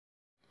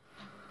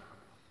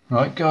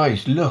Right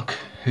guys, look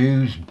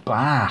who's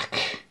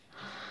back.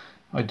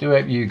 I do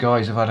hope you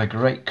guys have had a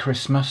great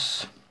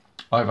Christmas.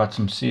 I've had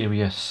some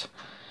serious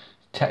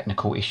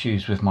technical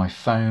issues with my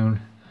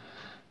phone.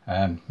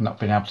 Not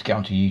been able to get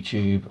onto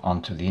YouTube,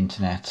 onto the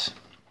internet.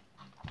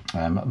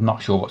 I'm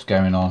not sure what's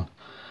going on,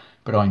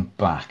 but I'm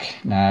back.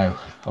 Now,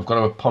 I've got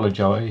to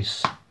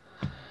apologise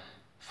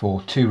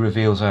for two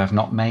reveals I have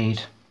not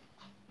made.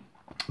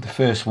 The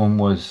first one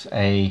was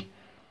a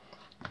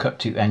cut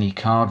to any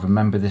card.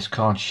 Remember this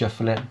card,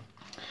 shuffle it.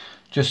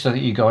 Just so that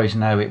you guys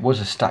know, it was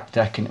a stack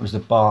deck and it was the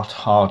Bart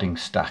Harding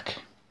stack.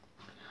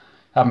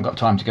 I haven't got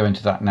time to go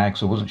into that now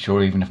because I wasn't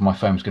sure even if my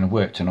phone was going to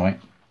work tonight,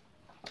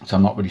 so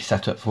I'm not really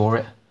set up for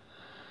it.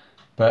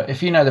 But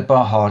if you know the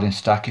Bart Harding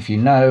stack, if you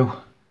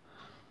know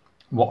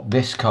what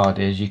this card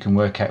is, you can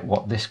work out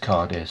what this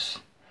card is.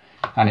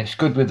 And it's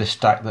good with the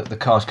stack that the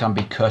cards can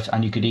be cut,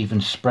 and you could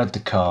even spread the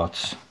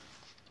cards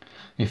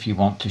if you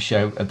want to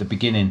show at the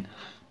beginning,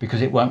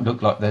 because it won't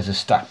look like there's a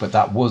stack, but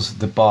that was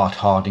the Bart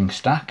Harding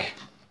stack.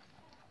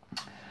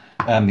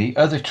 The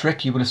other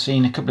trick you would have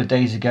seen a couple of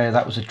days ago,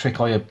 that was a trick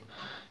I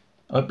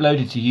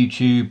uploaded to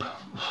YouTube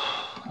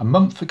a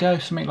month ago,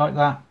 something like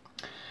that.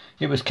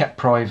 It was kept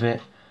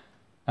private,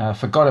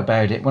 forgot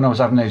about it. When I was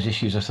having those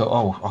issues, I thought,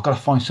 oh, I've got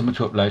to find something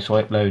to upload, so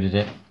I uploaded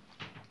it.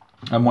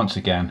 And once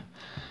again,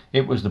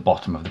 it was the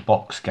bottom of the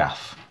box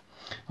gaff.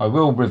 I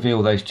will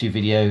reveal those two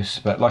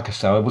videos, but like I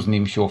said, I wasn't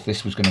even sure if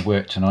this was going to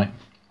work tonight.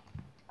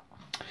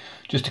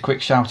 Just a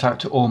quick shout out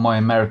to all my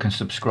American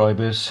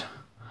subscribers.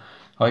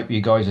 I hope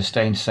you guys are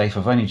staying safe.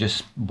 I've only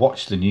just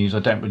watched the news. I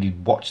don't really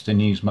watch the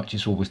news much.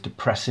 It's always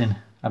depressing.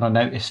 And I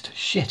noticed,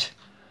 shit,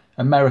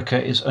 America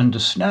is under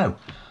snow.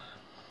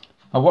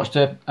 I watched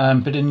a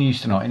bit of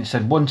news tonight and it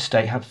said one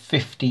state had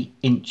 50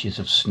 inches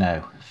of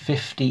snow.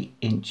 50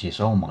 inches,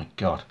 oh my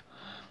God.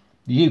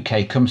 The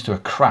UK comes to a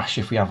crash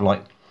if we have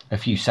like a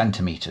few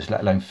centimetres,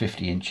 let alone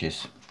 50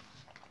 inches.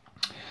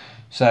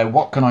 So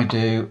what can I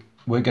do?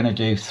 We're going to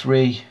do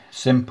 3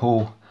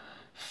 simple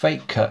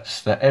fake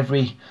cuts that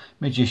every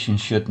magician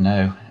should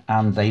know,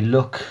 and they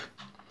look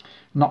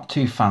not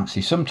too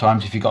fancy.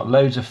 Sometimes if you've got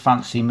loads of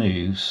fancy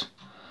moves,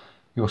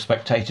 your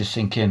spectators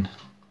thinking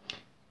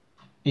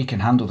he can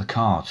handle the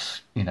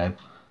cards, you know,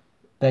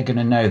 they're going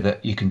to know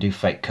that you can do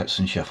fake cuts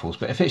and shuffles.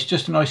 But if it's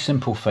just a nice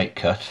simple fake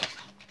cut,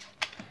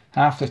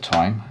 half the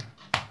time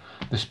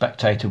the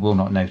spectator will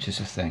not notice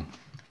a thing.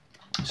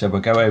 So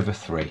we'll go over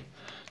 3.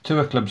 2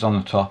 of clubs on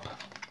the top,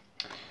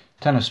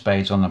 10 of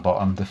spades on the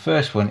bottom. The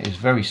first one is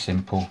very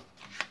simple.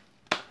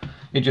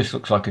 It just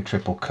looks like a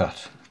triple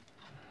cut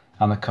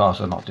and the cards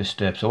are not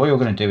disturbed. So all you're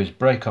going to do is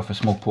break off a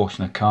small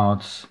portion of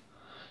cards,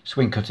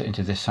 swing cut it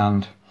into this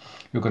hand.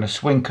 You're going to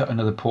swing cut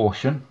another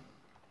portion.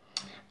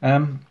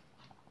 No,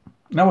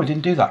 I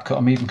didn't do that cut.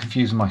 I'm even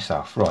confusing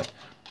myself. Right.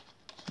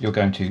 You're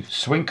going to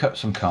swing cut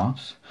some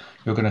cards.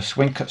 You're going to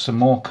swing cut some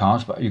more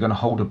cards, but you're going to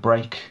hold a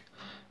break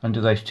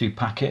under those 2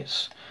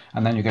 packets.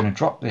 And then you're going to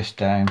drop this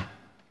down.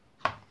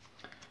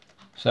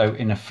 So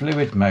in a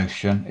fluid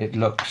motion, it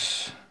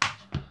looks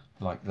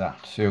like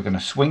that. So you're going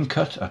to swing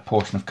cut a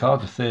portion of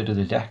cards, a third of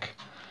the deck,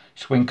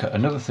 swing cut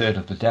another third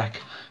of the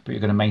deck, but you're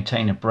going to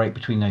maintain a break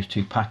between those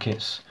 2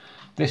 packets.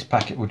 This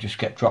packet will just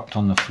get dropped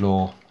on the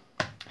floor.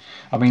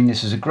 I mean,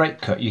 this is a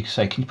great cut. You can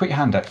say, can you put your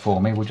hand out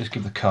for me? We'll just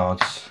give the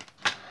cards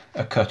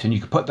a cut, and you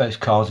can put those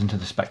cards into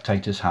the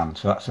spectator's hand.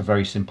 So that's a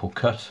very simple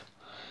cut,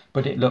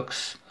 but it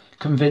looks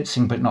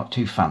convincing but not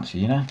too fancy,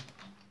 you know.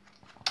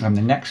 And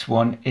the next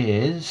one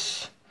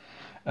is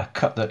a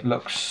cut that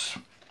looks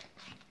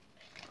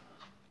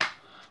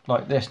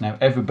like this. Now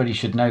everybody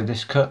should know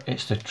this cut.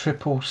 It's the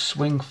triple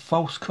swing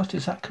false cut,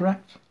 is that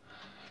correct?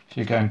 So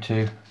you're going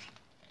to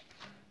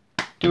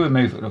do a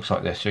move that looks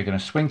like this. So you're going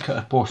to swing cut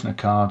a portion of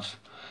cards,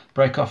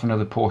 break off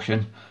another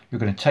portion. You're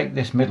going to take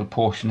this middle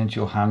portion into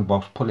your hand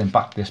whilst pulling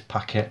back this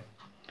packet.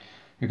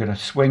 You're going to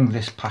swing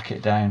this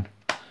packet down,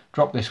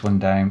 drop this one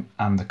down,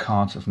 and the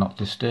cards have not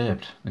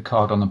disturbed. The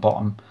card on the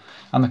bottom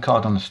and the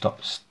card on the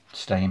top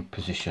stay in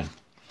position.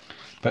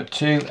 But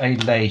to a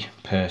lay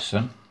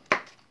person,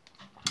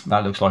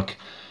 that looks like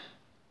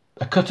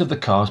a cut of the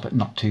cards, but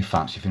not too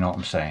fancy, if you know what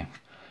I'm saying.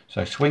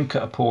 So swing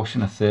cut a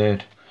portion, a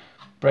third,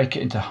 break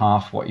it into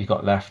half, what you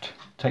got left,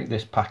 take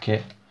this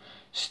packet,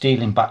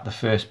 stealing back the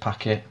first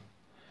packet,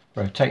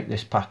 rotate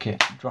this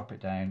packet, drop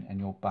it down, and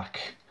you're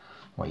back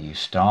where you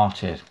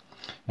started.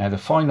 Now the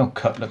final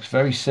cut looks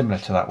very similar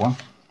to that one,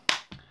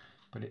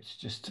 but it's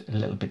just a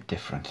little bit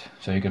different.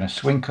 So you're going to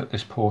swing cut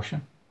this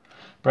portion,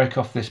 break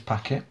off this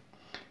packet.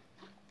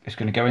 It's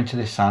going to go into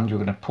this hand. You're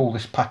going to pull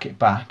this packet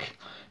back,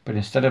 but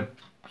instead of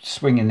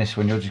swinging this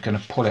one, you're just going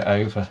to pull it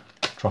over,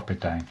 drop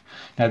it down.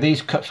 Now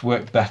these cuts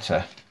work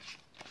better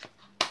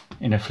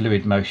in a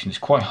fluid motion. It's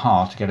quite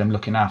hard to get them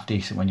looking half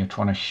decent when you're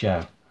trying to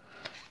show,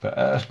 but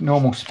at a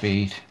normal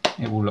speed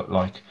it will look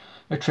like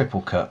a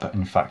triple cut, but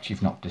in fact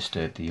you've not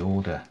disturbed the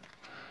order.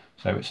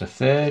 So it's a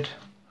third,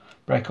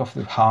 break off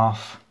the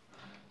half,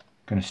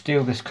 going to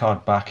steal this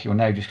card back. You're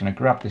now just going to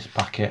grab this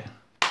packet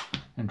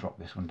and drop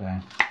this one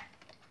down.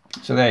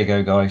 So there you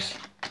go guys,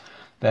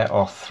 there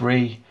are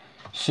 3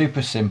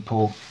 super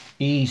simple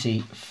easy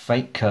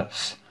fake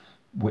cuts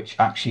which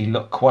actually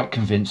look quite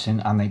convincing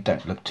and they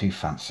don't look too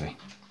fancy.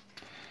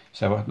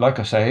 So like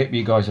I say, I hope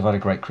you guys have had a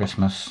great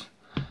Christmas.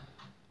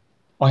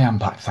 I am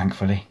back,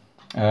 thankfully.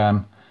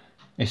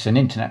 It's an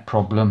internet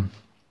problem,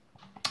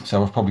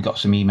 so I've probably got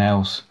some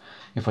emails.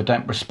 If I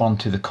don't respond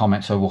to the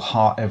comments, I will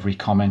heart every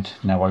comment.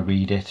 Now I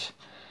read it.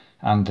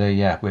 And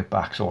yeah, we're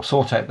back. So I'll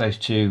sort out those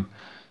 2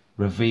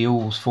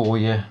 reveals for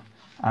you,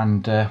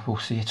 and we'll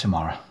see you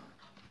tomorrow.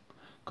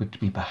 Good to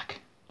be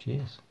back.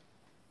 Cheers.